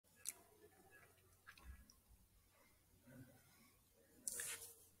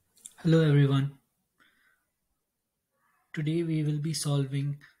Hello everyone. Today we will be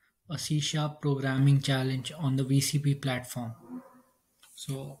solving a C# programming challenge on the WeCP platform.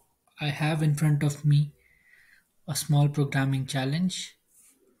 So I have in front of me a small programming challenge.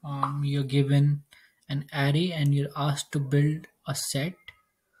 You're given an array and you're asked to build a set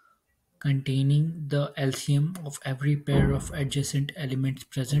containing the LCM of every pair of adjacent elements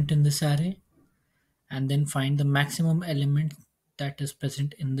present in this array, and then find the maximum element that is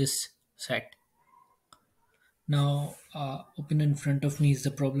present in this set. Now, open in front of me is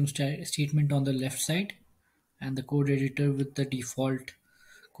the statement on the left side, and the code editor with the default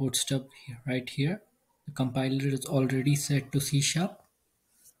code stub right here. The compiler is already set to C sharp.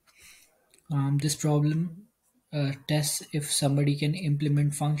 This problem tests if somebody can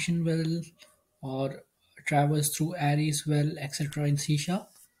implement function well or traverse through arrays well, etc. in C sharp.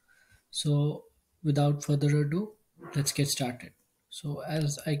 So, without further ado, let's get started. So,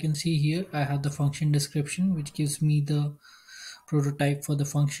 as I can see here, I have the function description which gives me the prototype for the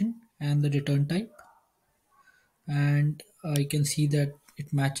function and the return type, and I can see that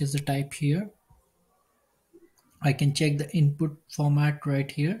it matches the type here. I can check the input format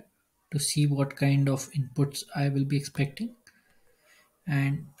right here to see what kind of inputs I will be expecting,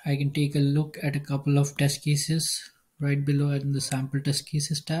 and I can take a look at a couple of test cases right below in the sample test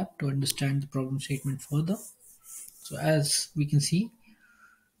cases tab to understand the problem statement further. So as we can see,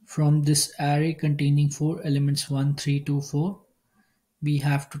 from this array containing four elements 1 3 2 4, we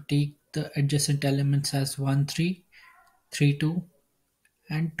have to take the adjacent elements as 1 3, 3 2,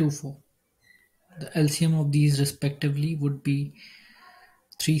 and 2 4. The LCM of these respectively would be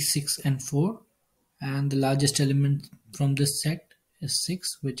 3 6 and 4, and the largest element from this set is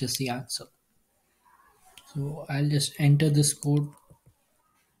 6, which is the answer. So I'll just enter this code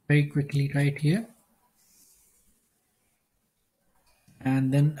very quickly right here,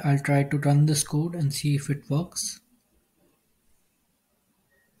 and then I'll try to run this code and see if it works.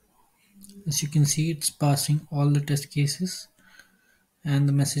 As you can see, it's passing all the test cases and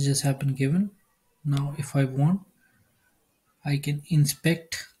the messages have been given. Now if I want, I can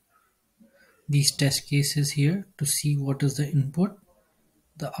inspect these test cases here to see what is the input,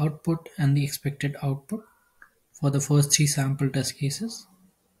 the output, and the expected output for the first three sample test cases.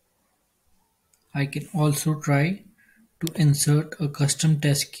 I can also try to insert a custom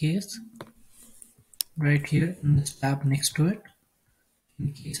test case right here in this tab next to it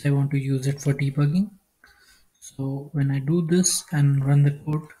in case I want to use it for debugging. So when I do this and run the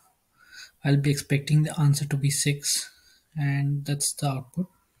code, I'll be expecting the answer to be 6, and that's the output.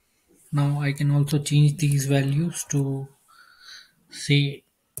 Now I can also change these values to say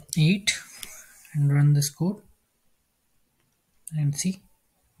 8 and run this code and see,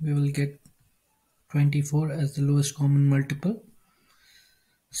 we will get 24 as the lowest common multiple.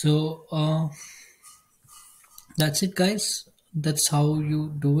 So that's it guys, that's how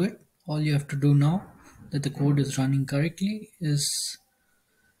you do it. All you have to do now that the code is running correctly is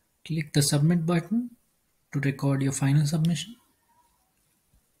click the submit button to record your final submission,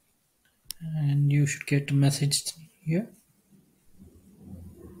 and you should get a message here.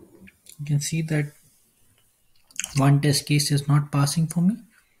 You can see that one test case is not passing for me,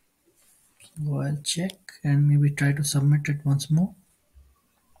 so I'll check and maybe try to submit it once more.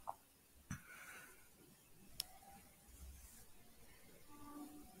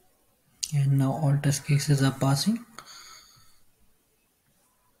 And now all test cases are passing.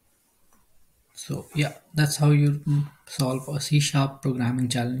 So yeah, that's how you solve a C# programming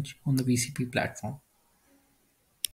challenge on the WeCP platform.